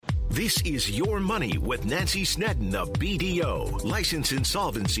This is Your Money with Nancy Snedden of BDO, Licensed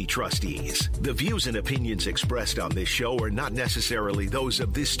Insolvency Trustees. The views and opinions expressed on this show are not necessarily those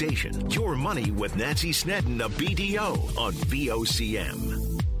of this station. Your Money with Nancy Snedden of BDO on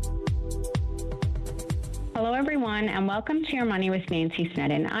VOCM. Hello, everyone, and welcome to Your Money with Nancy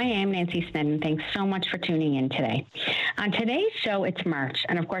Snedden. I am Nancy Snedden. Thanks so much for tuning in today. On today's show, it's March,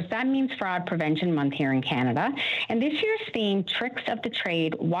 and of course, that means Fraud Prevention Month here in Canada. And this year's theme, Tricks of the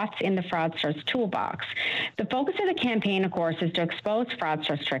Trade, What's in the Fraudster's Toolbox. The focus of the campaign, of course, is to expose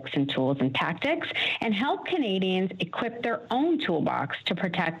fraudsters' tricks and tools and tactics and help Canadians equip their own toolbox to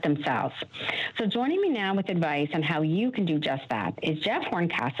protect themselves. So joining me now with advice on how you can do just that is Jeff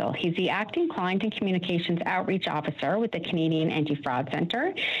Horncastle. He's the Acting Client and Communications Outreach Officer with the Canadian Anti-Fraud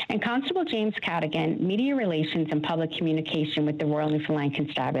Centre, and Constable James Cadigan, Media Relations and Public Communication with the Royal Newfoundland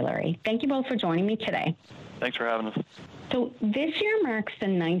Constabulary. Thank you both for joining me today. Thanks for having us. So this year marks the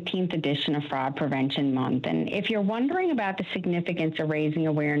 19th edition of Fraud Prevention Month. And if you're wondering about the significance of raising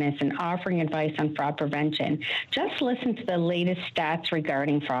awareness and offering advice on fraud prevention, just listen to the latest stats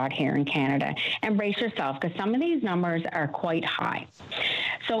regarding fraud here in Canada and brace yourself, because some of these numbers are quite high.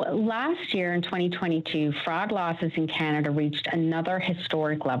 So last year in 2022, fraud losses in Canada reached another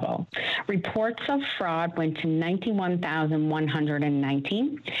historic level. Reports of fraud went to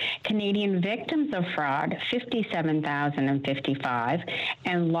 91,119. Canadian victims of fraud, 57,055,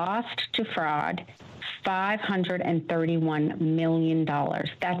 and lost to fraud, $531 million.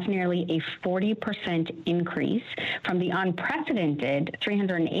 That's nearly a 40% increase from the unprecedented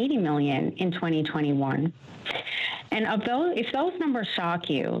 $380 million in 2021. And of those, if those numbers shock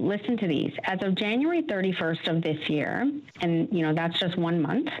you, listen to these. As of January 31st of this year, and that's just 1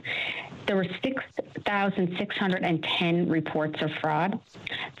 month, there were 6,610 reports of fraud,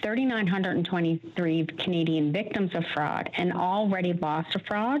 3,923 Canadian victims of fraud, and already lost to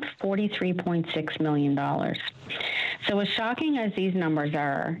fraud, $43.6 million. So as shocking as these numbers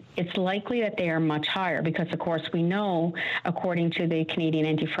are, it's likely that they are much higher because, of course, we know, according to the Canadian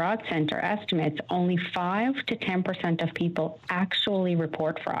Anti-Fraud Centre estimates, only 5 to 10% of people actually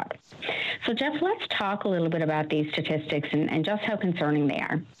report fraud. So, Jeff, let's talk a little bit about these statistics and just how concerning they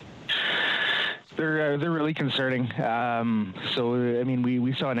are. They're really concerning. We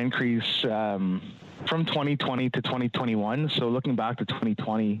saw an increase from 2020 to 2021. So looking back to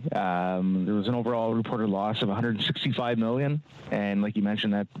 2020, there was an overall reported loss of 165 million. And like you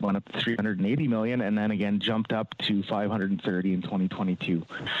mentioned, that went up to 380 million and then again jumped up to 530 in 2022.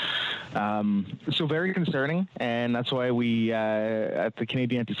 So very concerning. And that's why we, at the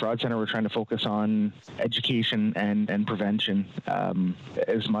Canadian Anti-Fraud Centre, we're trying to focus on education and prevention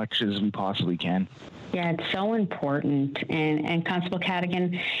as much as we possibly can. Yeah, it's so important. And Constable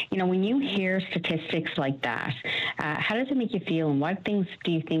Cadigan, when you hear statistics like that, how does it make you feel? And what things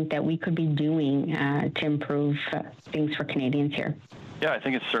do you think that we could be doing to improve things for Canadians here? Yeah, I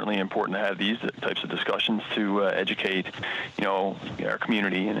think it's certainly important to have these types of discussions to educate, our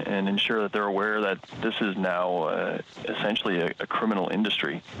community and ensure that they're aware that this is now essentially a criminal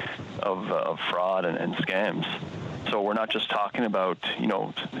industry of fraud and scams. So we're not just talking about,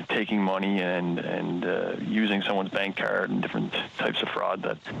 taking money and using someone's bank card and different types of fraud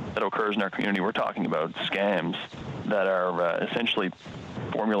that occurs in our community. We're talking about scams that are essentially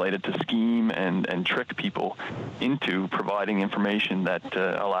formulated to scheme and trick people into providing information that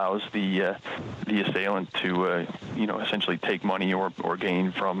allows the assailant to, essentially take money or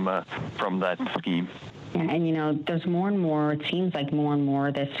gain from that scheme. And, there's more and more, it seems like more and more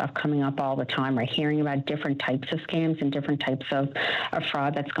of this stuff coming up all the time, right? Hearing about different types of scams and different types of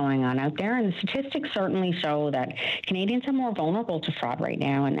fraud that's going on out there. And the statistics certainly show that Canadians are more vulnerable to fraud right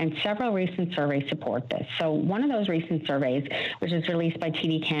now. And several recent surveys support this. So one of those recent surveys, which was released by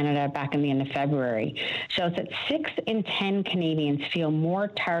TD Canada back in the end of February, shows that 6 in 10 Canadians feel more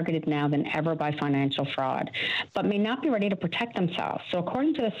targeted now than ever by financial fraud, but may not be ready to protect themselves. So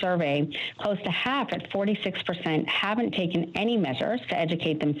according to the survey, close to half at 46% haven't taken any measures to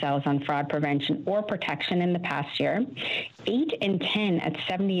educate themselves on fraud prevention or protection in the past year. 8 in 10 at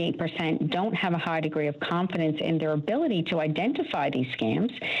 78% don't have a high degree of confidence in their ability to identify these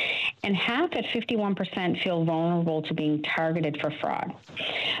scams. And half at 51% feel vulnerable to being targeted for fraud.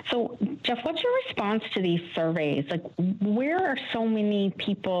 So, Jeff, what's your response to these surveys? Like, where are so many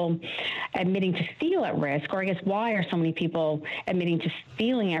people admitting to feel at risk? Or I guess, why are so many people admitting to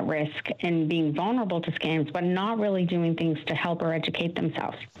feeling at risk and being vulnerable to scams, but not really doing things to help or educate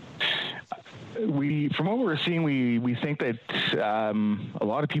themselves? From what we're seeing, we think that a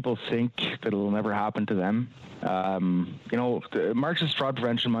lot of people think that it'll never happen to them. March is Fraud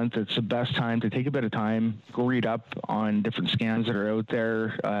Prevention Month. It's the best time to take a bit of time, go read up on different scams that are out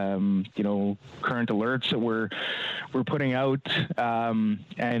there. Current alerts that we're putting out,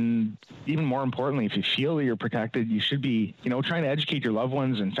 and even more importantly, if you feel that you're protected, you should be, trying to educate your loved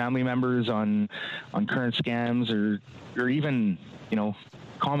ones and family members on current scams or even,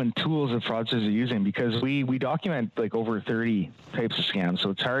 common tools that fraudsters are using, because we document like over 30 types of scams. So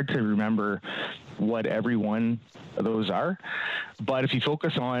it's hard to remember what every one of those are. But if you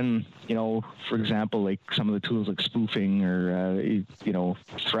focus on, for example, like some of the tools like spoofing or,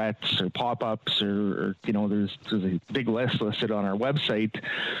 threats or pop-ups or there's a big list listed on our website,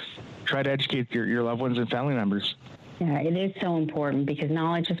 try to educate your loved ones and family members. Yeah, it is so important because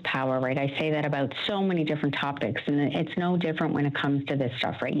knowledge is power, right? I say that about so many different topics, and it's no different when it comes to this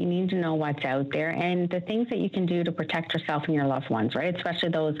stuff, right? You need to know what's out there and the things that you can do to protect yourself and your loved ones, right? Especially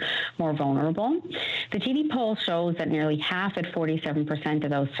those more vulnerable. The TD poll shows that nearly half at 47%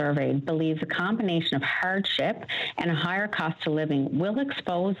 of those surveyed believe the combination of hardship and a higher cost of living will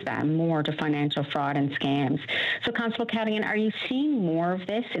expose them more to financial fraud and scams. So, Constable Cadigan, are you seeing more of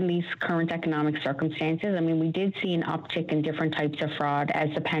this in these current economic circumstances? I mean, we did see an uptick in different types of fraud as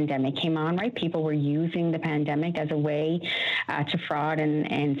the pandemic came on, right? People were using the pandemic as a way to fraud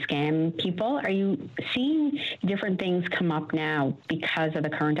and scam people. Are you seeing different things come up now because of the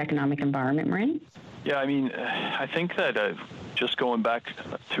current economic environment we're in? Yeah, I mean, I think that just going back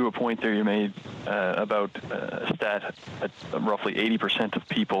to a point there you made about a stat that roughly 80% of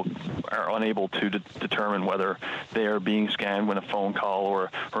people are unable to determine whether they are being scammed when a phone call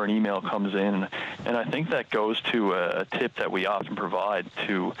or an email comes in. And I think that goes to a tip that we often provide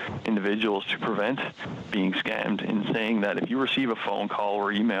to individuals to prevent being scammed, in saying that if you receive a phone call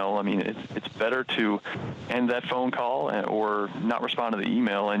or email, I mean, it's better to end that phone call or not respond to the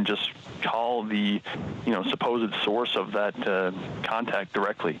email and just call the supposed source of that contact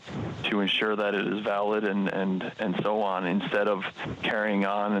directly to ensure that it is valid and so on, instead of carrying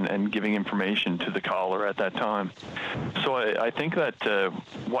on and giving information to the caller at that time. So I think that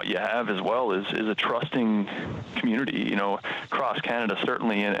what you have as well is a trusting community, across Canada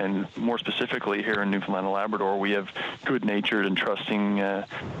certainly, and more specifically here in Newfoundland and Labrador, we have good-natured and trusting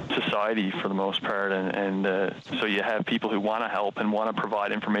society for the most part, and so you have people who want to help and want to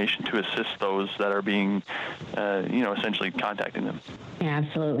provide information to assist those that are being essentially contacting them. Yeah,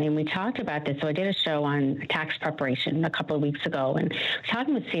 absolutely. And we talked about this. So I did a show on tax preparation a couple of weeks ago, and I was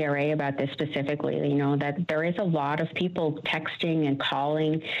talking with CRA about this specifically, that there is a lot of people texting and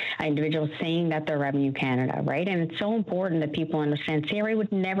calling individuals saying that they're Revenue Canada, right? And it's so important that people understand CRA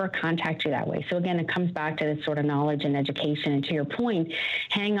would never contact you that way. So again, it comes back to this sort of knowledge and education. And to your point,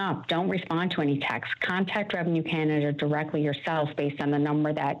 hang up. Don't respond to any text. Contact Revenue Canada directly yourself based on the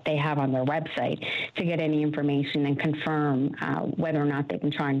number that they have on their website to get any information and confirm whether or not they've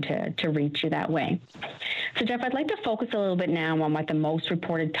been trying to reach you that way. So, Jeff, I'd like to focus a little bit now on what the most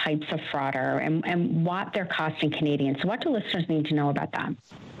reported types of fraud are and what they're costing Canadians. So what do listeners need to know about that?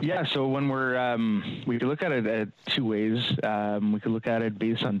 Yeah, so when we could look at it two ways. We could look at it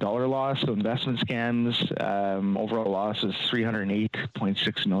based on dollar loss, so investment scams. Overall loss is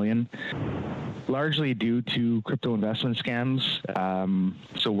 $308.6 million, largely due to crypto investment scams.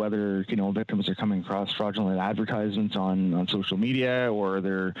 So whether victims are coming across fraudulent advertisements on social media, or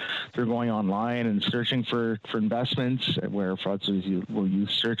they're going online and searching for investments, where fraudsters will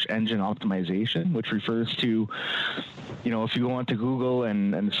use search engine optimization, which refers to if you go onto Google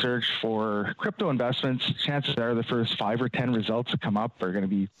and search for crypto investments, chances are the first 5 or 10 results that come up are going to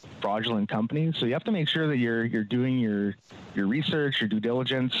be fraudulent companies. So you have to make sure that you're doing your research, your due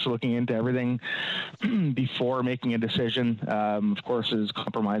diligence, looking into everything before making a decision. Of course, there's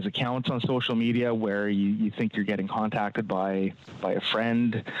compromised accounts on social media where you think you're getting contacted by a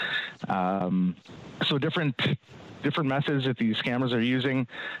friend. So different methods that these scammers are using.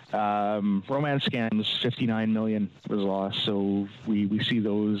 Romance scams, $59 million was lost. So we see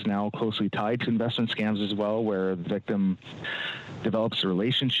those now closely tied to investment scams as well, where the victim develops a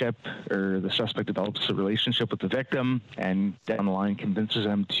relationship, or the suspect develops a relationship with the victim, and down the line convinces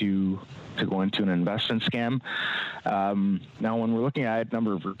them to go into an investment scam. Now, when we're looking at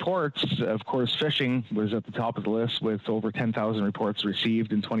number of reports, of course, phishing was at the top of the list with over 10,000 reports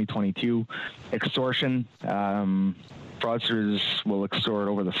received in 2022. Extortion, Fraudsters will extort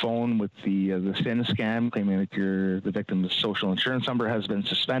over the phone with the SIN scam, claiming that the victim's social insurance number has been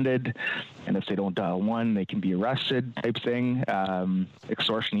suspended, and if they don't dial 1, they can be arrested type thing.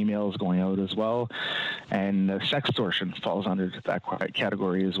 Extortion emails going out as well, and sextortion falls under that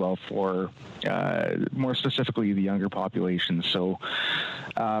category as well for more specifically the younger population. So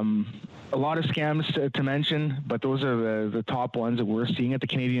a lot of scams to mention, but those are the top ones that we're seeing at the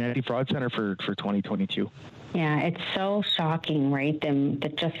Canadian Anti-Fraud Centre for 2022. Yeah, it's so shocking, right?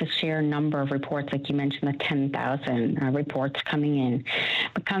 Just the sheer number of reports, like you mentioned, the 10,000 reports coming in.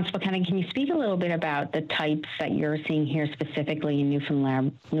 But Constable Kenny, can you speak a little bit about the types that you're seeing here specifically in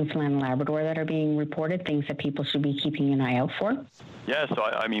Newfoundland and Labrador that are being reported, things that people should be keeping an eye out for? Yeah, so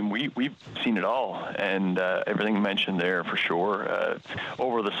I mean, we've seen it all, and everything mentioned there for sure.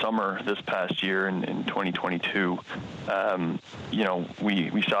 Over the summer this past year in 2022,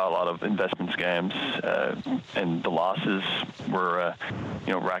 we saw a lot of investment scams, and the losses were,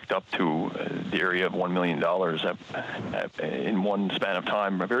 racked up to the area of $1 million in one span of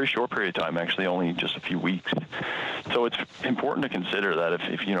time, a very short period of time, actually, only just a few weeks. So it's important to consider that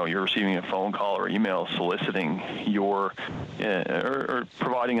if you're receiving a phone call or email soliciting your or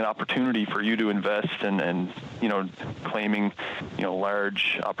providing an opportunity for you to invest and claiming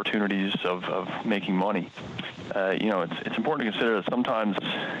large opportunities of making money, it's important to consider that sometimes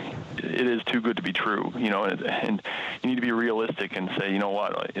it is too good to be true, and you need to be realistic and say,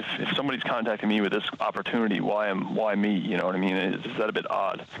 what, if somebody's contacting me with this opportunity, why me? You know what I mean? Is that a bit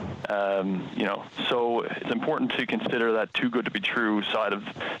odd? So it's important to consider that too good to be true side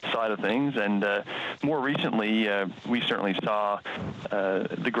of things. And more recently, we certainly saw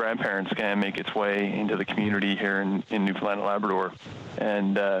the grandparent scam make its way into the community here in Newfoundland and Labrador.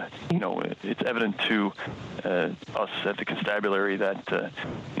 And, it's evident to us at the constabulary that,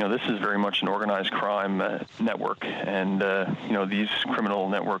 this is very much an organized crime network. And, these criminal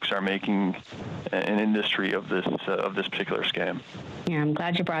networks are making an industry of this particular scam. Yeah, I'm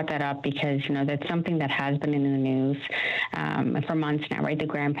glad you brought that up because, that's something that has been in the news for months now, right? The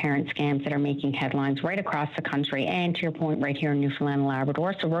grandparent scams that are making headlines right across the country and, to your point, right here in Newfoundland and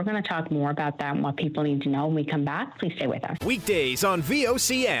Labrador. So we're going to talk more about that and what people need to know when we come back. Please stay with us. Weekdays on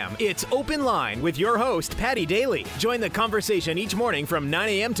VOCM, it's Open Line with your host, Patty Daly. Join the conversation each morning from 9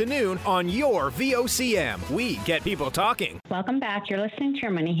 a.m. to noon on your VOCM. We get people talking. Welcome back. You're listening to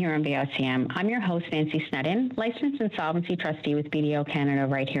Your Money here on VOCM. I'm your host, Nancy Snedden, licensed insolvency trustee with BDO Canada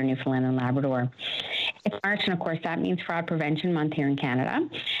right here in Newfoundland and Labrador. It's March, and of course, that means Fraud Prevention Month here in Canada.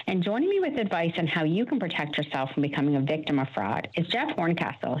 And joining me with advice on how you can protect yourself from becoming a victim of fraud is Jeff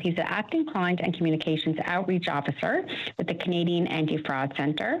Horncastle. He's the Acting Client and Communications Outreach Officer with the Canadian Anti-Fraud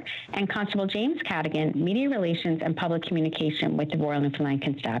Centre, and Constable James Cadigan, Media Relations and Public Communication with the Royal Newfoundland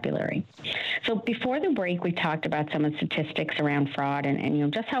Constabulary. So before the break, we talked about some of the statistics around fraud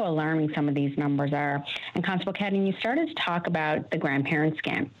and just how alarming some of these numbers are. And Constable Cadigan, you started to talk about the grandparent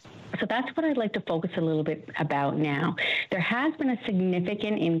scam. So that's what I'd like to focus a little bit about now. There has been a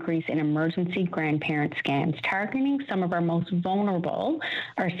significant increase in emergency grandparent scams targeting some of our most vulnerable,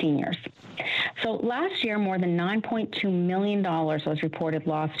 our seniors. So last year, more than $9.2 million was reported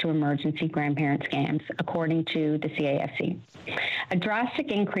lost to emergency grandparent scams, according to the CAFC. A drastic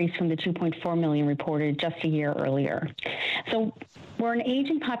increase from the $2.4 million reported just a year earlier. So we're an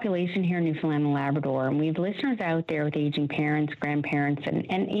aging population here in Newfoundland and Labrador, and we have listeners out there with aging parents, grandparents,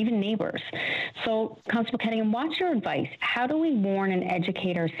 and even neighbors. So, Constable Cadigan, what's your advice? How do we warn and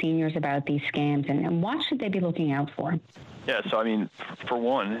educate our seniors about these scams, and what should they be looking out for? Yeah, so I mean, for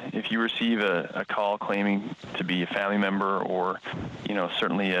one, if you receive a call claiming to be a family member or,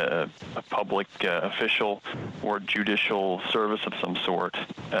 certainly a public official or judicial service of some sort,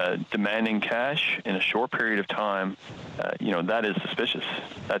 demanding cash in a short period of time, that is suspicious.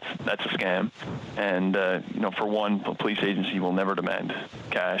 That's a scam. And, for one, the police agency will never demand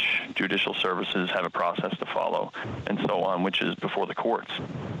cash. Judicial services have a process to follow and so on, which is before the courts.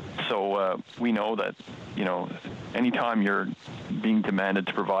 So we know that, anytime you're being demanded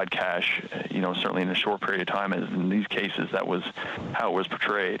to provide cash, certainly in a short period of time, as in these cases, that was how it was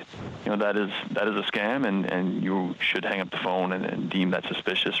portrayed. That is a scam, and you should hang up the phone and deem that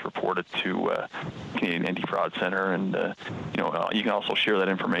suspicious, report it to Canadian Anti-Fraud Centre, and you can also share that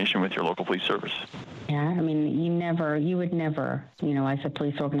information with your local police service. Yeah, I mean, you would never, as a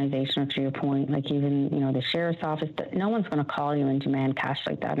police organization, or to your point, like even, the sheriff's office, no one's going to call you and demand cash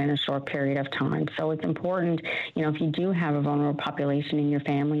like that in a short period of time. So it's important, if you do have a vulnerable population in your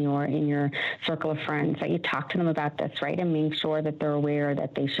family or in your circle of friends, that you talk to them about this, right, and make sure that they're aware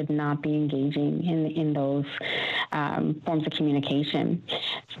that they should not be engaging in those forms of communication.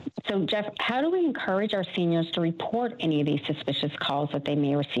 So, Jeff, how do we encourage our seniors to report any of these suspicious calls that they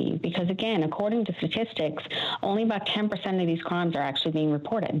may receive? Because, again, according to statistics, only about 10% of these crimes are actually being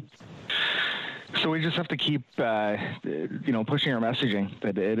reported. So we just have to keep, pushing our messaging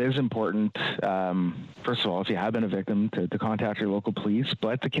that it is important. First of all, if you have been a victim, to contact your local police.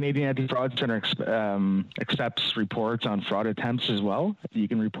 But the Canadian Anti-Fraud Centre accepts reports on fraud attempts as well. You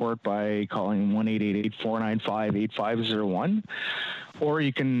can report by calling 1-888-495-8501. Or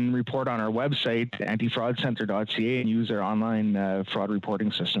you can report on our website, antifraudcenter.ca, and use our online fraud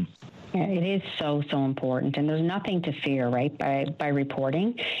reporting system. Yeah, it is so important, and there's nothing to fear, right? By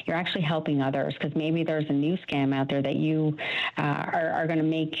reporting, you're actually helping others, because maybe there's a new scam out there that you are going to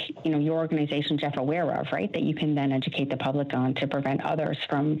make your organization, Jeff, aware of, right? That you can then educate the public on to prevent others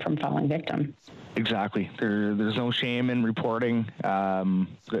from falling victim. Exactly. There's no shame in reporting.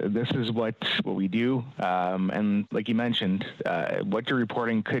 This is what we do. And like you mentioned, what you're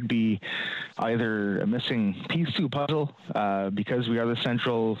reporting could be either a missing piece to a puzzle, because we are the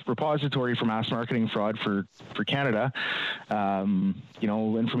central repository for mass marketing fraud for Canada.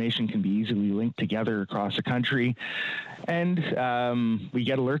 Information can be easily linked together across the country. And we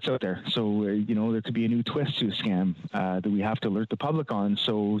get alerts out there. So, there could be a new twist to a scam that we have to alert the public on.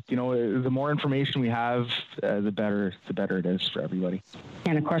 So, the more information we have, the better it is for everybody.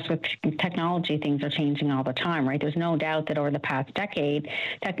 And of course, with technology, things are changing all the time, right? There's no doubt that over the past decade,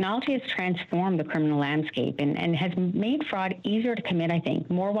 technology has transformed the criminal landscape and has made fraud easier to commit, I think,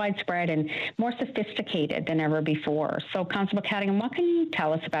 more widespread and more sophisticated than ever before. So, Constable Cadigan, what can you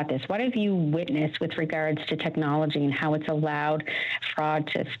tell us about this? What have you witnessed with regards to technology and how it's allowed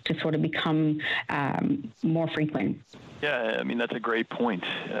fraud to sort of become more frequent? Yeah, I mean, that's a great point.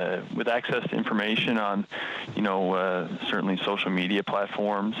 With access to information on, certainly social media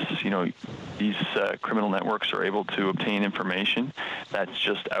platforms, these criminal networks are able to obtain information that's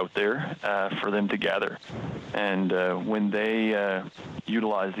just out there for them to gather. And when they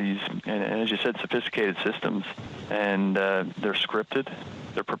utilize these, and as you said, sophisticated systems, and they're scripted,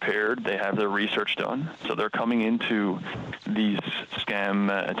 they're prepared, they have their research done, so they're coming into these scam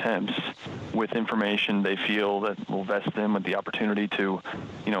attempts with information they feel that will vest them with the opportunity to,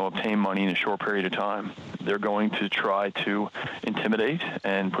 obtain money in a short period of time. They're going to try to intimidate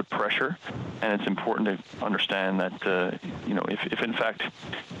and put pressure, and it's important to understand that, if in fact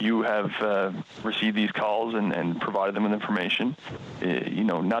you have received these calls and provided them with information,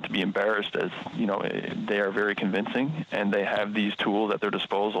 not to be embarrassed, as, they are very convincing, and they have these tools at their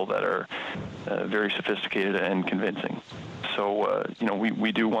disposal that are very sophisticated and convincing. So,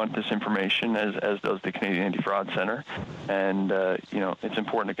 we do want this information, as does the Canadian Anti-Fraud Centre, and, it's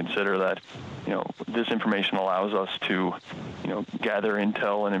important to consider that, this information allows us to, gather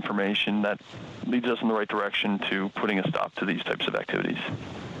intel and information that leads us in the right direction to putting a stop to these types of activities.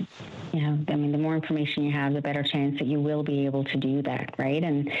 Yeah, I mean, the more information you have, the better chance that you will be able to do that, right?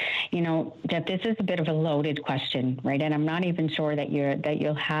 And, Jeff, this is a bit of a loaded question, right? And I'm not even sure that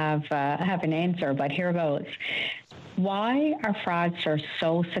you'll have an answer, but here goes. Why are fraudsters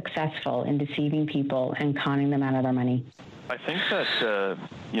so successful in deceiving people and conning them out of their money? I think that,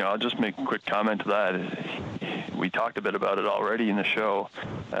 I'll just make a quick comment to that. We talked a bit about it already in the show,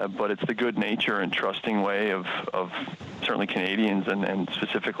 but it's the good nature and trusting way of certainly Canadians and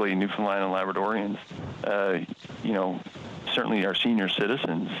specifically Newfoundland and Labradorians. Certainly our senior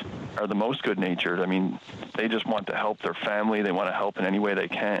citizens are the most good-natured. I mean, they just want to help their family. They want to help in any way they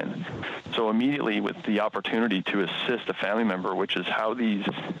can. So immediately with the opportunity to assist a family member, which is how these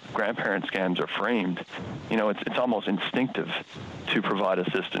grandparent scams are framed, it's almost instinctive to provide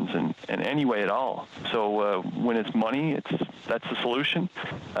assistance in any way at all. So when it's money, that's the solution.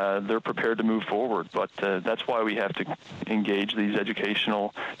 They're prepared to move forward, but that's why we have to engage these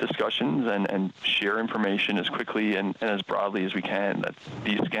educational discussions and share information as quickly and as broadly as we can that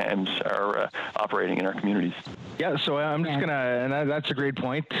these scams are operating in our communities. Yeah, so I'm just and that's a great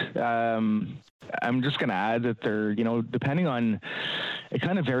point. I'm just going to add that they're, depending on, it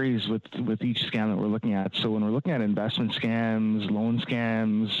kind of varies with each scam that we're looking at. So when we're looking at investment scams, loan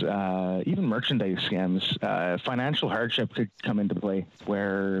scams, even merchandise scams, financial hardship could come into play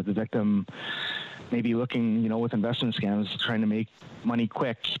where the victim maybe looking, with investment scams, trying to make money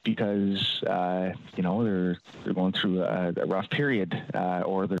quick because, they're going through a rough period,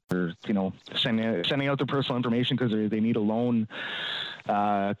 or they're, sending out their personal information because they need a loan,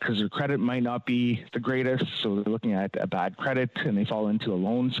 because their credit might not be the greatest, so they're looking at a bad credit and they fall into a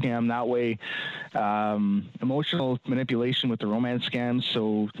loan scam that way. Emotional manipulation with the romance scams,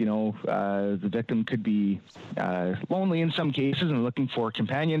 so the victim could be lonely in some cases and looking for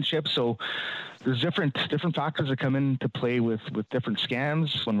companionship. So there's different factors that come into play with different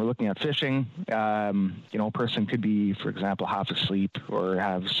scams. When we're looking at phishing, a person could be, for example, half asleep or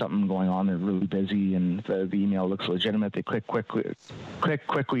have something going on. They're really busy and the email looks legitimate. They click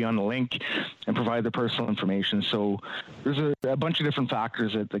quickly on the link and provide their personal information. So there's a bunch of different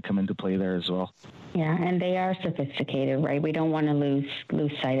factors that come into play there as well. Yeah, and they are sophisticated, right? We don't want to lose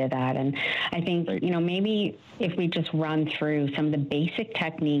sight of that. And I think, maybe if we just run through some of the basic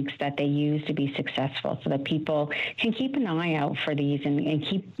techniques that they use to be successful so that people can keep an eye out for these and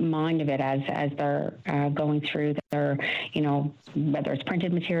keep mind of it as they're going through their, whether it's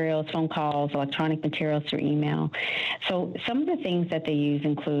printed materials, phone calls, electronic materials through email. So some of the things that they use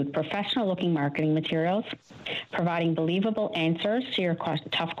include professional-looking marketing materials, providing believable answers to your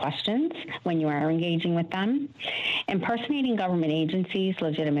tough questions when you are engaging with them, impersonating government agencies,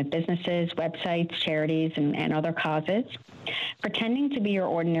 legitimate businesses, websites, charities, and other causes, pretending to be your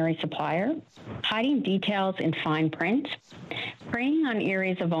ordinary supplier, hiding details in fine print, preying on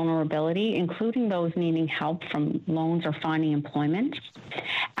areas of vulnerability, including those needing help from loans or finding employment,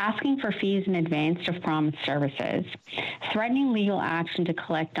 asking for fees in advance of promised services, threatening legal action to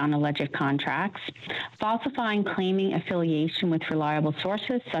collect on alleged contracts, falsifying claiming affiliation with reliable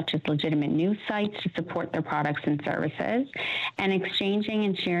sources such as legitimate news sites to support their products and services, and exchanging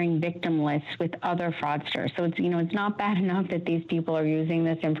and sharing victim lists with other fraudsters. So it's not bad enough that these people are using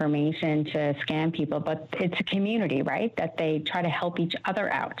this information to scam people, but it's a community, right, that they try to help each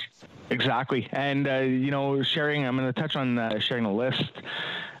other out. Exactly. And, sharing, I'm going to touch on sharing a list.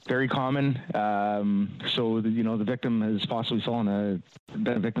 Very common. So, the victim has possibly been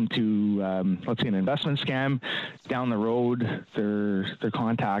a victim to, let's say, an investment scam. Down the road, they're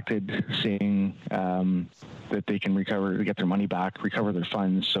contacted saying that they can get their money back, recover their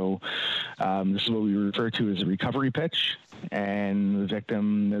funds. So this is what we refer to as a recovery pitch. And the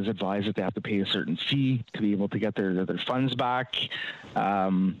victim is advised that they have to pay a certain fee to be able to get their funds back.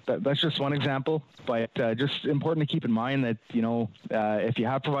 That's just one example, but just important to keep in mind that, if you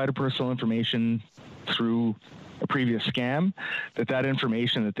have provided personal information through a previous scam, that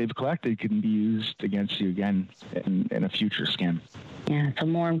information that they've collected can be used against you again in a future scam. Yeah, so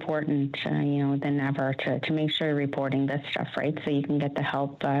more important, than ever to make sure you're reporting this stuff, right? So you can get the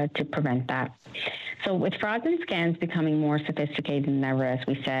help to prevent that. So with frauds and scams becoming more sophisticated than ever, as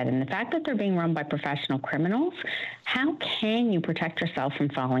we said, and the fact that they're being run by professional criminals, how can you protect yourself from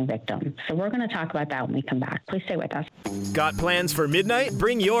falling victim? So we're going to talk about that when we come back. Please stay with us. Got plans for midnight?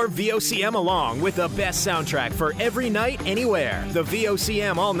 Bring your VOCM along with the best soundtrack for every night, anywhere. The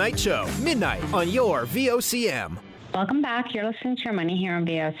VOCM All Night Show, midnight on your VOCM. Welcome back. You're listening to Your Money here on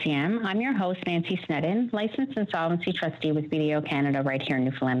VOCM. I'm your host, Nancy Sneddon, licensed insolvency trustee with BDO Canada right here in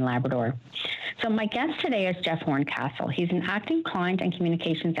Newfoundland and Labrador. So my guest today is Jeff Horncastle. He's an acting client and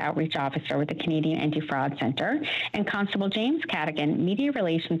communications outreach officer with the Canadian Anti-Fraud Centre, and Constable James Cadigan, media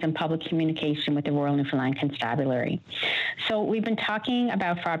relations and public communication with the Royal Newfoundland Constabulary. So we've been talking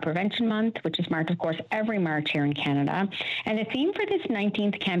about Fraud Prevention Month, which is marked, of course, every March here in Canada. And the theme for this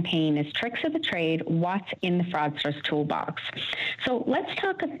 19th campaign is Tricks of the Trade, What's in the Fraudster's Toolbox. So let's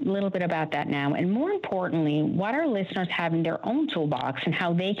talk a little bit about that now, and more importantly, what our listeners have in their own toolbox and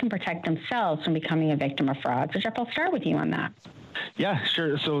how they can protect themselves from becoming a victim of fraud. So Jeff, I'll start with you on that. Yeah,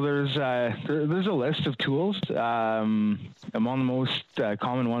 sure. So there's a list of tools. Among the most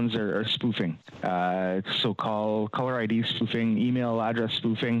common ones are spoofing. So caller ID spoofing, email address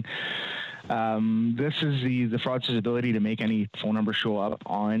spoofing. This is the fraudster's ability to make any phone number show up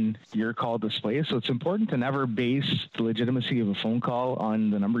on your call display. So it's important to never base the legitimacy of a phone call on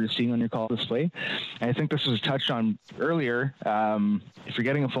the number you're seeing on your call display. And I think this was touched on earlier. If you're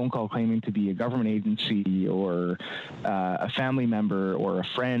getting a phone call claiming to be a government agency or a family member or a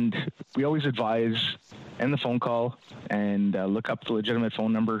friend, we always advise end the phone call and look up the legitimate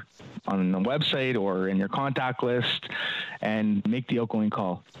phone number on the website or in your contact list and make the outgoing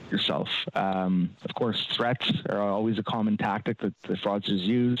call yourself. Of course, threats are always a common tactic that the fraudsters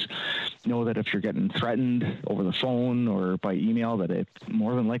use. Know that if you're getting threatened over the phone or by email, that it's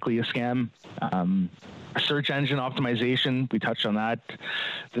more than likely a scam. Search engine optimization, we touched on that.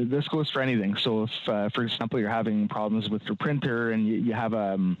 This goes for anything. So if, for example, you're having problems with your printer and you have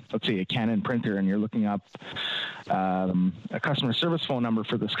let's say a Canon printer, and you're looking up a customer service phone number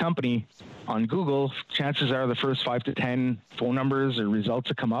for this company on Google, chances are the first 5 to 10 phone numbers or results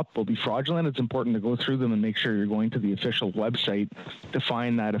that come up will be fraudulent. It's important to go through them and make sure you're going to the official website to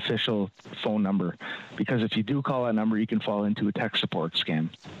find that official phone number, because if you do call that number, you can fall into a tech support scam.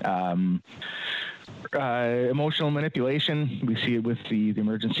 Emotional manipulation, we see it with the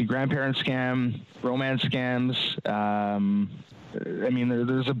emergency grandparent scam, romance scams. I mean,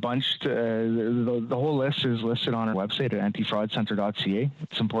 there's a bunch. The whole list is listed on our website at antifraudcenter.ca.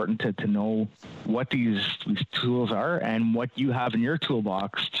 It's important to know what these tools are and what you have in your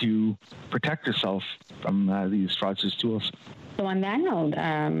toolbox to protect yourself from these fraudsters' tools. So on that note,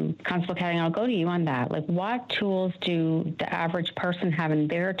 Constable Caddy, I'll go to you on that. Like, what tools do the average person have in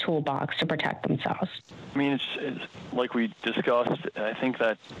their toolbox to protect themselves? I mean, it's like we discussed. I think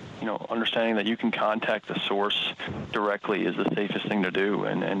that, understanding that you can contact the source directly is the safest thing to do.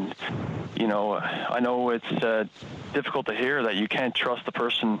 And I know it's difficult to hear that you can't trust the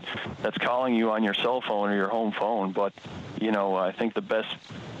person that's calling you on your cell phone or your home phone, but I think the best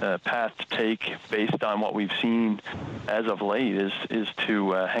path to take, based on what we've seen as of late, is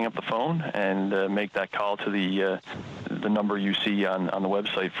to hang up the phone and make that call to the number you see on the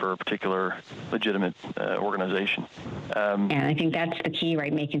website for a particular legitimate organization. And I think that's the key,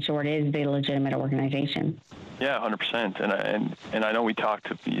 right? Making sure it is the legitimate organization. Yeah, 100%. And I know we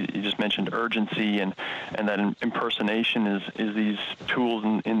talked. You just mentioned urgency, and that impersonation is these tools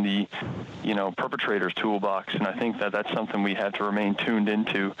in the perpetrator's toolbox. And I think that that's something we have to remain tuned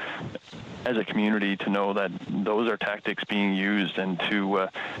into as a community, to know that those are tactics being used, and to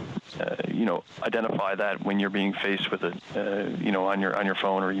identify that when you're being faced with it, on your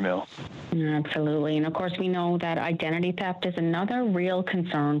phone or email. Absolutely. And of course, we know that identity theft is another real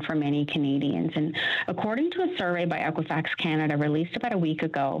concern for many Canadians. And according to a survey by Equifax Canada released about a week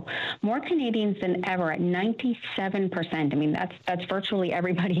ago, more Canadians than ever, at 97%, I mean, that's virtually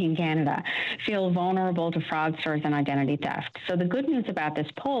everybody in Canada, feel vulnerable to fraudsters and identity theft. So the good news about this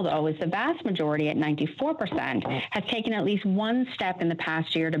poll, though, is the vast majority, at 94%, has taken at least one step in the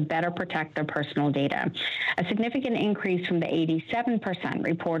past year to better protect their personal data, a significant increase from the 87%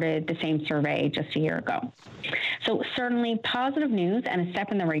 reported the same survey just a year ago. So certainly positive news and a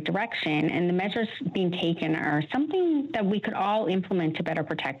step in the right direction, and the measures being taken are something that we could all implement to better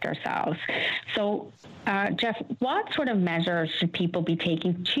protect ourselves. So, Jeff, what sort of measures should people be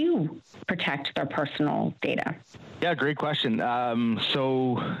taking to protect their personal data? Yeah, great question.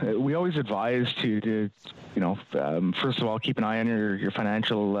 So we always advise to first of all, keep an eye on your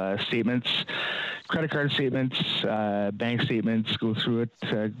financial statements, credit card statements, bank statements. Go through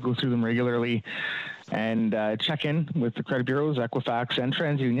them regularly, and check in with the credit bureaus, Equifax and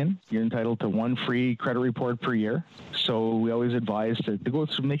TransUnion. You're entitled to one free credit report per year. So we always advise to go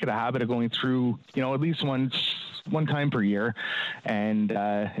through, make it a habit of going through, at least one time per year. And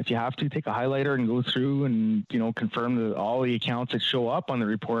if you have to, take a highlighter and go through and, confirm that all the accounts that show up on the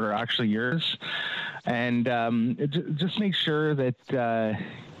report are actually yours. And just make sure that,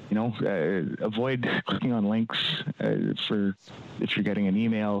 avoid clicking on links for if you're getting an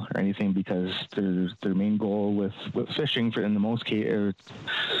email or anything, because their main goal with phishing for the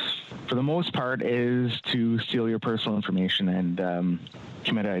most part is to steal your personal information and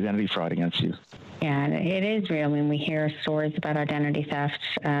commit identity fraud against you. Yeah, it is real. I mean, we hear stories about identity theft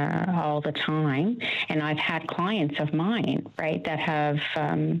all the time. And I've had clients of mine, right, that have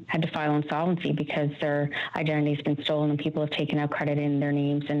had to file insolvency because their identity has been stolen and people have taken out credit in their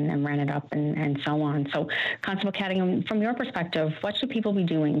names and ran it up and so on. So, Constable Caddy, from your perspective, what should people be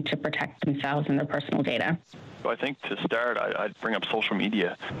doing to protect themselves and their personal data? So I think to start, I'd bring up social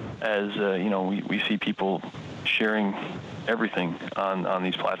media, as we see people sharing everything on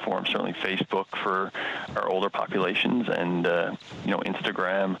these platforms. Certainly Facebook for our older populations, and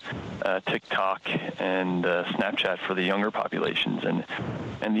Instagram, TikTok, and Snapchat for the younger populations.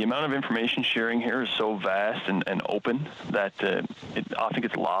 And the amount of information sharing here is so vast and open that it often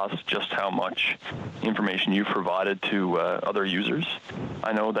gets lost just how much information you've provided to other users.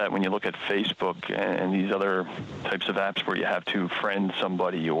 I know that when you look at Facebook and these other types of apps where you have to friend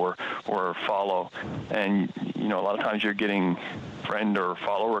somebody or follow, and a lot of times you're getting friend or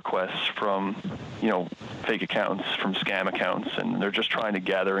follow requests from fake accounts, from scam accounts, and they're just trying to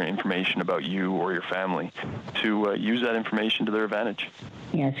gather information about you or your family to use that information to their advantage.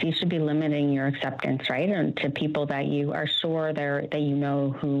 Yes, you should be limiting your acceptance, right, to people that you are sure that you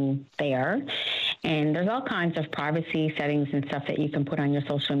know who they are. And there's all kinds of privacy settings and stuff that you can put on your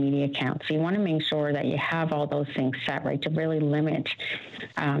social media account. So you want to make sure that you have all those things set, right, to really limit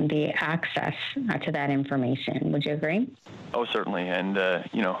the access to that information. Would you agree? Oh, certainly. And,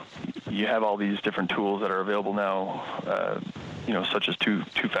 you have all these different tools that are available now, such as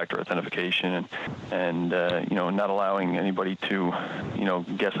two-factor authentication and not allowing anybody to,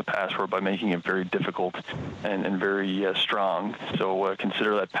 guess a password by making it very difficult and very strong. So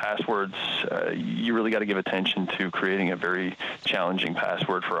consider that passwords, you really got to give attention to creating a very challenging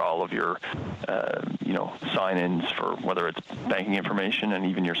password for all of your, sign-ins for whether it's banking information and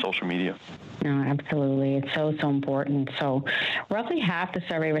even your social media. No, absolutely. It's so important. So roughly half the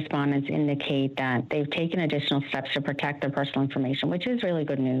survey respondents indicate that they've taken additional steps to protect their personal information, which is really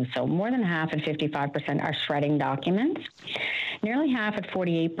good news. So more than half at 55% are shredding documents. Nearly half at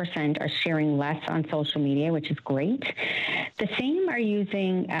 48% are sharing less on social media, which is great. The same are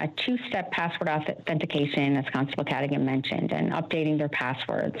using two-step password authentication, as Constable Cadigan mentioned, and updating their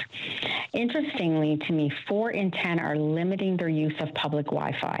passwords. Interestingly, to me, 4 in 10 are limiting their use of public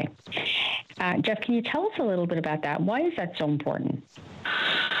Wi-Fi. Jeff, can you tell us a little bit about that? Why is that so important?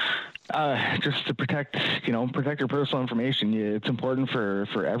 Just to protect your personal information. It's important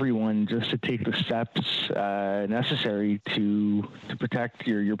for everyone just to take the steps necessary to protect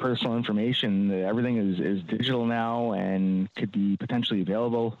your personal information. Everything is digital now and could be potentially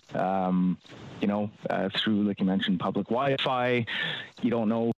available, through, like you mentioned, public Wi-Fi. You don't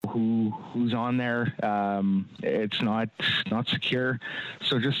know who's on there. It's not secure.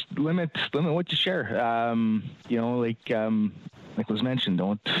 So just limit what you share. Like was mentioned,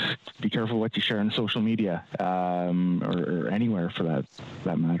 don't be careful what you share on social media or anywhere for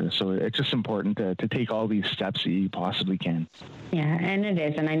that matter. So it's just important to take all these steps that you possibly can. Yeah, and it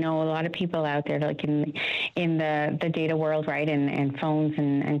is. And I know a lot of people out there, like in the data world, right, and phones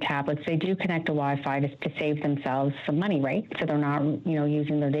and tablets, they do connect to Wi-Fi to save themselves some money, right? So they're not,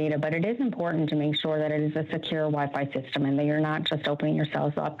 using their data. But it is important to make sure that it is a secure Wi-Fi system and that you're not just opening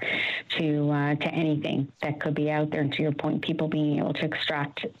yourselves up to anything that could be out there. And to your point, people being able to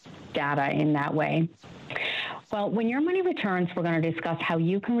extract data in that way. Well, when your money returns, we're going to discuss how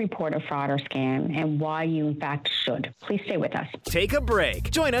you can report a fraud or scam and why you, in fact, should. Please stay with us. Take a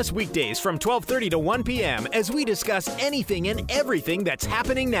break. Join us weekdays from 12:30 to 1 p.m. as we discuss anything and everything that's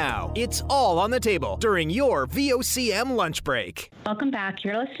happening now. It's all on the table during your VOCM lunch break. Welcome back.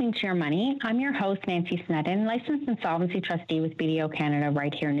 You're listening to Your Money. I'm your host, Nancy Snedden, licensed insolvency trustee with BDO Canada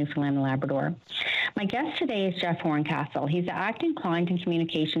right here in Newfoundland and Labrador. My guest today is Jeff Horncastle. He's the Acting Client and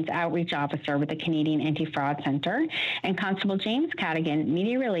Communications Outreach Officer with the Canadian Anti-Fraud Centre, and Constable James Cadigan,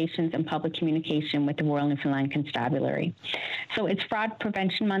 Media Relations and Public Communication with the Royal Newfoundland Constabulary. So it's Fraud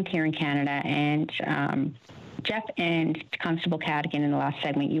Prevention Month here in Canada, and Jeff and Constable Cadigan in the last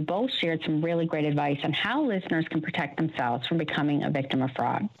segment, you both shared some really great advice on how listeners can protect themselves from becoming a victim of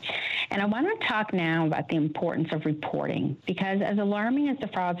fraud. And I want to talk now about the importance of reporting, because as alarming as the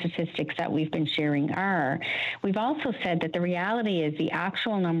fraud statistics that we've been sharing are, we've also said that the reality is the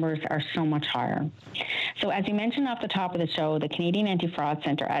actual numbers are so much higher. So as you mentioned off the top of the show, the Canadian Anti-Fraud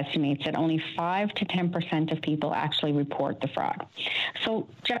Centre estimates that only 5 to 10% of people actually report the fraud. So,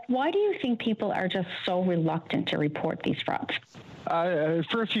 Jeff, why do you think people are just so reluctant to report these frauds?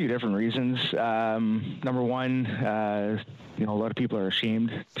 For a few different reasons. Number one, a lot of people are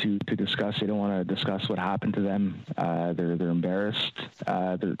ashamed to discuss. They don't want to discuss what happened to them. They're embarrassed.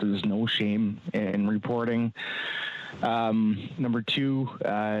 There's no shame in reporting. Number two,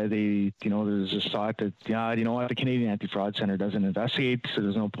 there's this thought that, the Canadian Anti-Fraud Centre doesn't investigate, so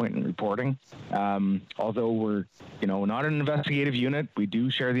there's no point in reporting. Although we're, not an investigative unit, we do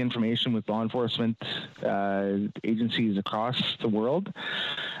share the information with law enforcement agencies across the world.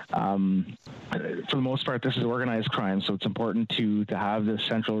 For the most part, this is organized crime, so it's important to have this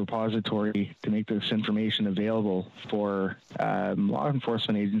central repository to make this information available for law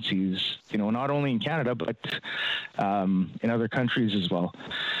enforcement agencies, not only in Canada, but in other countries as well.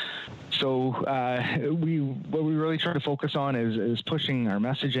 So what we really try to focus on is pushing our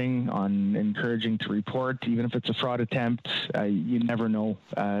messaging on encouraging to report, even if it's a fraud attempt. You never know.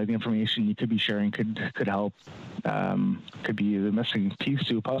 The information you could be sharing could help, could be the missing piece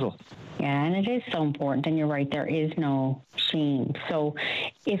to a puzzle. Yeah, and it is so important. And you're right, there is no shame. So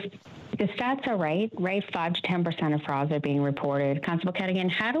if the stats are right? 5 to 10% of frauds are being reported. Constable Cadigan,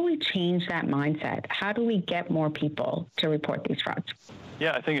 how do we change that mindset? How do we get more people to report these frauds?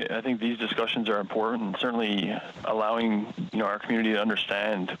 Yeah, I think these discussions are important, and certainly allowing our community to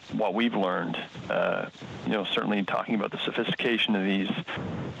understand what we've learned. Certainly talking about the sophistication of these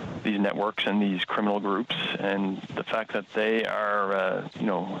networks and these criminal groups, and the fact that they are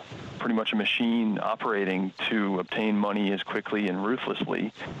pretty much a machine operating to obtain money as quickly and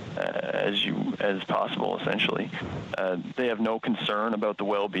ruthlessly as possible. Essentially, they have no concern about the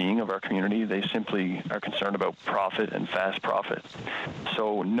well-being of our community. They simply are concerned about profit and fast profit.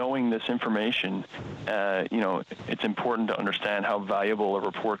 So knowing this information, it's important to understand how valuable a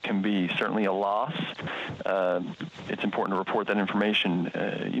report can be. Certainly a loss, it's important to report that information,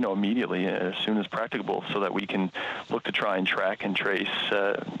 immediately as soon as practicable, so that we can look to try and track and trace,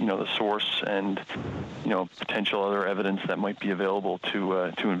 the source and, potential other evidence that might be available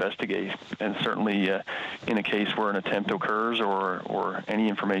to investigate. And certainly in a case where an attempt occurs or any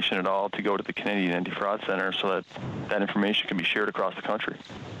information at all, to go to the Canadian Anti-Fraud Centre so that information can be shared across the country.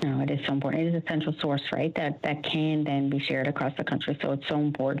 No, it is so important. It is a central source, right, that can then be shared across the country. So it's so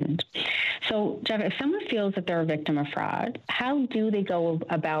important. So, Jeff, if someone feels that they're a victim of fraud, how do they go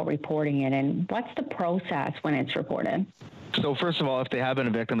about reporting it, and what's the process when it's reported? So first of all, if they have been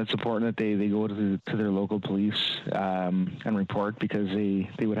a victim, it's important that they go to their local police and report, because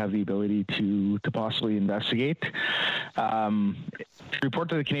they would have the ability to possibly investigate. Report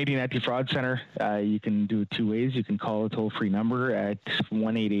to the Canadian Anti-Fraud Centre. You can do it two ways. You can call a toll-free number at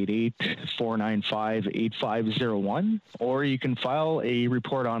 1-888-495-8501, or you can file a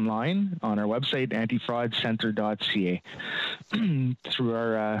report online on our website, antifraudcentre.ca, through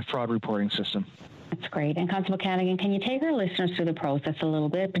our fraud reporting system. That's great. And Constable Cadigan, can you take our listeners through the process a little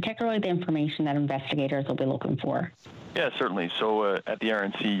bit, particularly the information that investigators will be looking for? Yeah, certainly. So at the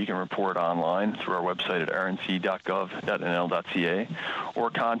RNC, you can report online through our website at rnc.gov.nl.ca, or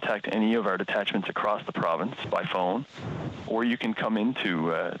contact any of our detachments across the province by phone, or you can come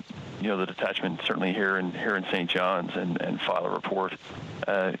into the detachment, certainly here in St. John's, and file a report.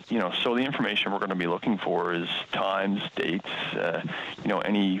 So the information we're going to be looking for is times, dates,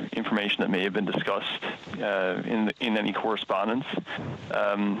 any information that may have been discussed in any correspondence,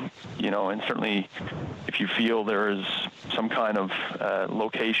 and certainly if you feel there is some kind of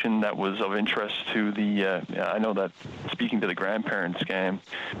location that was of interest to I know that speaking to the grandparent scam,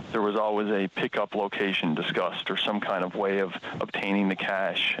 there was always a pickup location discussed, or some kind of way of obtaining the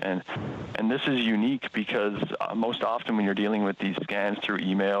cash, and this is unique because most often when you're dealing with these scams through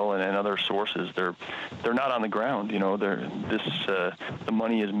email and other sources, they're not on the ground. The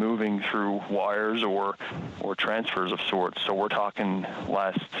money is moving through wires or transfers of sorts. So we're talking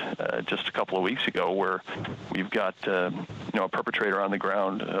just a couple of weeks ago, where we've got a perpetrator on the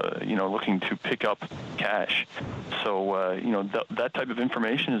ground looking to pick up cash. So that type of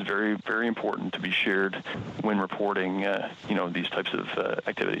information is very, very important to be shared when reporting these types of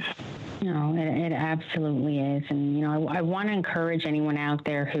activities. No, it absolutely is. And, I want to encourage anyone out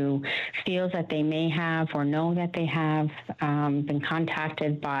there who feels that they may have or know that they have been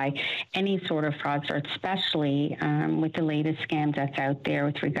contacted by any sort of fraudster, especially with the latest scams that's out there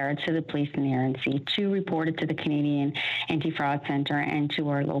with regards to the police and the RNC, to report it to the Canadian Anti-Fraud Centre and to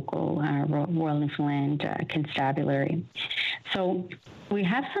our local Royal Newfoundland Constabulary. So we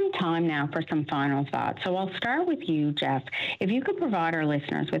have some time now for some final thoughts. So I'll start with you, Jeff. If you could provide our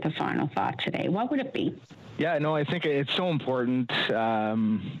listeners with a final thought today, what would it be? Yeah, no, I think it's so important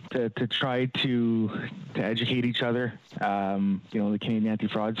to try to educate each other. The Canadian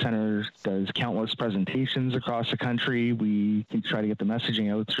Anti-Fraud Centre does countless presentations across the country. We can try to get the messaging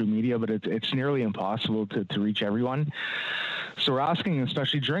out through media, but it's nearly impossible to reach everyone. So we're asking,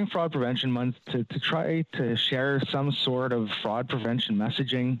 especially during Fraud Prevention Month, to try to share some sort of fraud prevention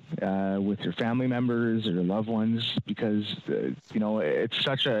messaging with your family members or your loved ones, because it's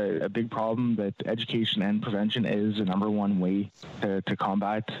such a big problem that education and prevention is the number one way to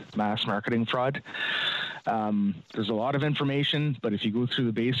combat mass marketing fraud. There's a lot of information, but if you go through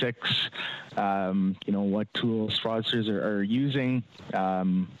the basics, what tools fraudsters are using,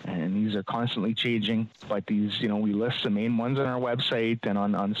 and these are constantly changing, but these, we list the main ones on our website and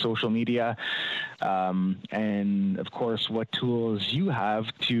on social media, and of course what tools you have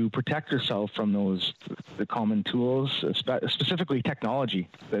to protect yourself from the common tools, specifically technology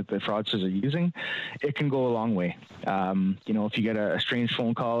that the fraudsters are using. It can go a long way. If you get a strange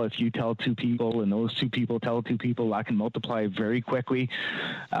phone call, if you tell two people and those two people tell two people, that can multiply very quickly.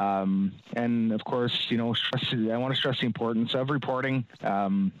 And of course, I want to stress the importance of reporting.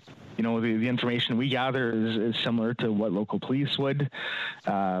 the information we gather is similar to what local police would.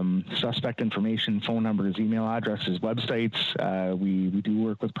 Suspect information, phone numbers, email addresses, websites. We do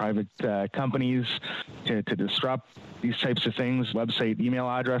work with private companies to disrupt these types of things, website, email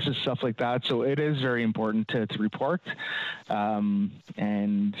addresses, stuff like that. So it is very important to report. And,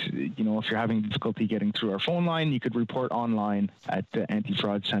 if you're having difficulty getting through our phone line, you could report online at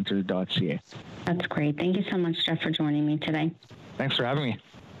antifraudcenter.ca. That's great. Thank you so much, Jeff, for joining me today. Thanks for having me.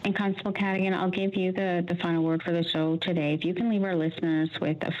 And Constable Cadigan, I'll give you the final word for the show today. If you can leave our listeners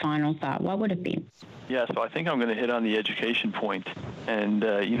with a final thought, what would it be? Yeah, so I think I'm going to hit on the education point. And,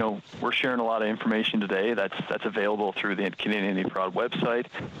 we're sharing a lot of information today that's available through the Canadian Anti-Fraud website.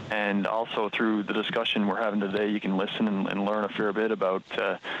 And also through the discussion we're having today, you can listen and learn a fair bit about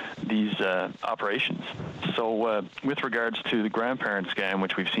these operations. So with regards to the grandparent scam,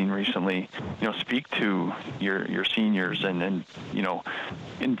 which we've seen recently, speak to your seniors and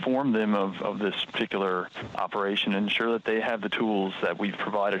inform them of this particular operation and ensure that they have the tools that we've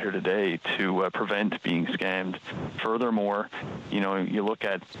provided here today to prevent being scammed. Furthermore, you look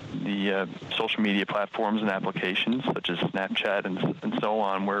at the social media platforms and applications such as Snapchat and so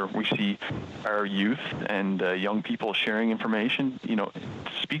on, where we see our youth and young people sharing information.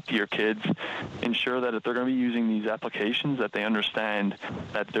 Speak to your kids, ensure that if they're going to be using these applications, that they understand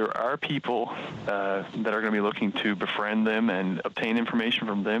that there are people that are going to be looking to befriend them and obtain information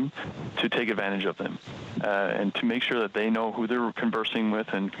from them to take advantage of them, and to make sure that they know who they're conversing with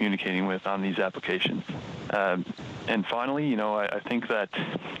and communicating with on these applications. And finally, I think that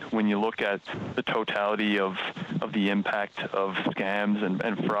when you look at the totality of the impact of scams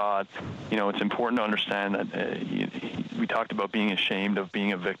and fraud, it's important to understand that we talked about being ashamed of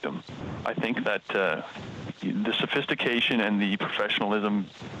being a victim. I think that the sophistication and the professionalism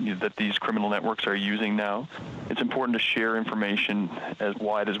that these criminal networks are using now, it's important to share information as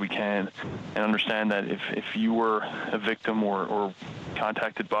wide as we can and understand that if you were a victim or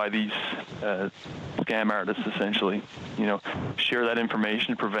contacted by these scam artists, essentially, share that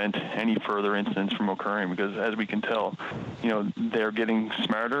information to prevent any further incidents from occurring, because as we can tell, they're getting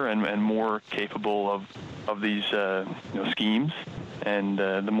smarter and more capable of these schemes. And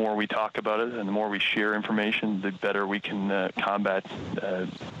the more we talk about it and the more we share information, the better we can combat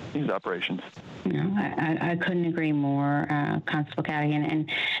these operations. I couldn't agree more, Constable Cadigan. And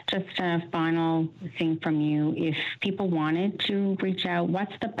just a final thing from you, if people wanted to reach out,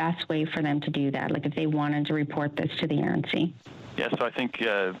 what's the best way for them to do that? Like if they wanted to report this to the RNC? Yeah, so I think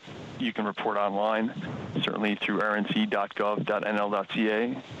you can report online, certainly through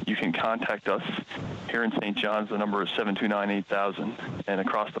rnc.gov.nl.ca. You can contact us here in St. John's. The number is 729-8000. And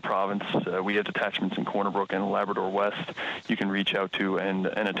across the province, we have detachments in Corner Brook and Labrador West. You can reach out to and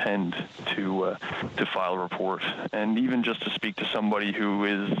attend to file a report. And even just to speak to somebody who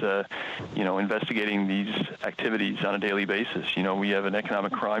is, investigating these activities on a daily basis. We have an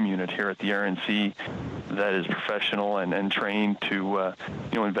economic crime unit here at the RNC that is professional and trained to,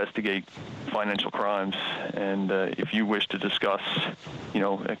 investigate financial crimes. And if you wish to discuss,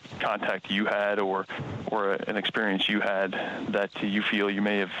 a contact you had or an experience you had that you feel you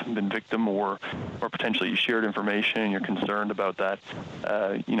may have been victim or potentially you shared information and you're concerned about that,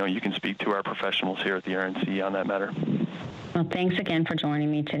 you can speak to our professionals here at the RNC on that matter. Well, thanks again for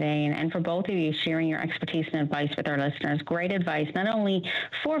joining me today and for both of you sharing your expertise and advice with our listeners. Great advice, not only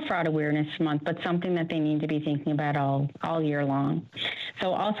for Fraud Awareness Month, but something that they need to be thinking about all year long.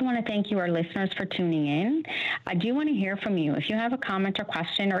 So I also want to thank you, our listeners, for tuning in. I do want to hear from you. If you have a comment or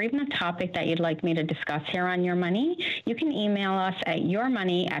question or even a topic that you'd like me to discuss here on Your Money, you can email us at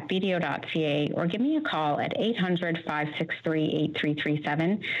yourmoney@bdo.ca or give me a call at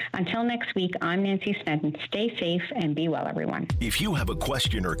 800-563-8337. Until next week, I'm Nancy Snedden. Stay safe and be well, everyone. If you have a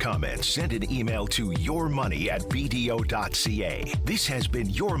question or comment, send an email to yourmoney@bdo.ca. This has been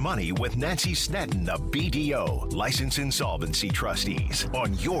Your Money with Nancy Snedden of BDO, Licensed Insolvency Trustees,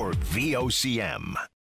 on your VOCM.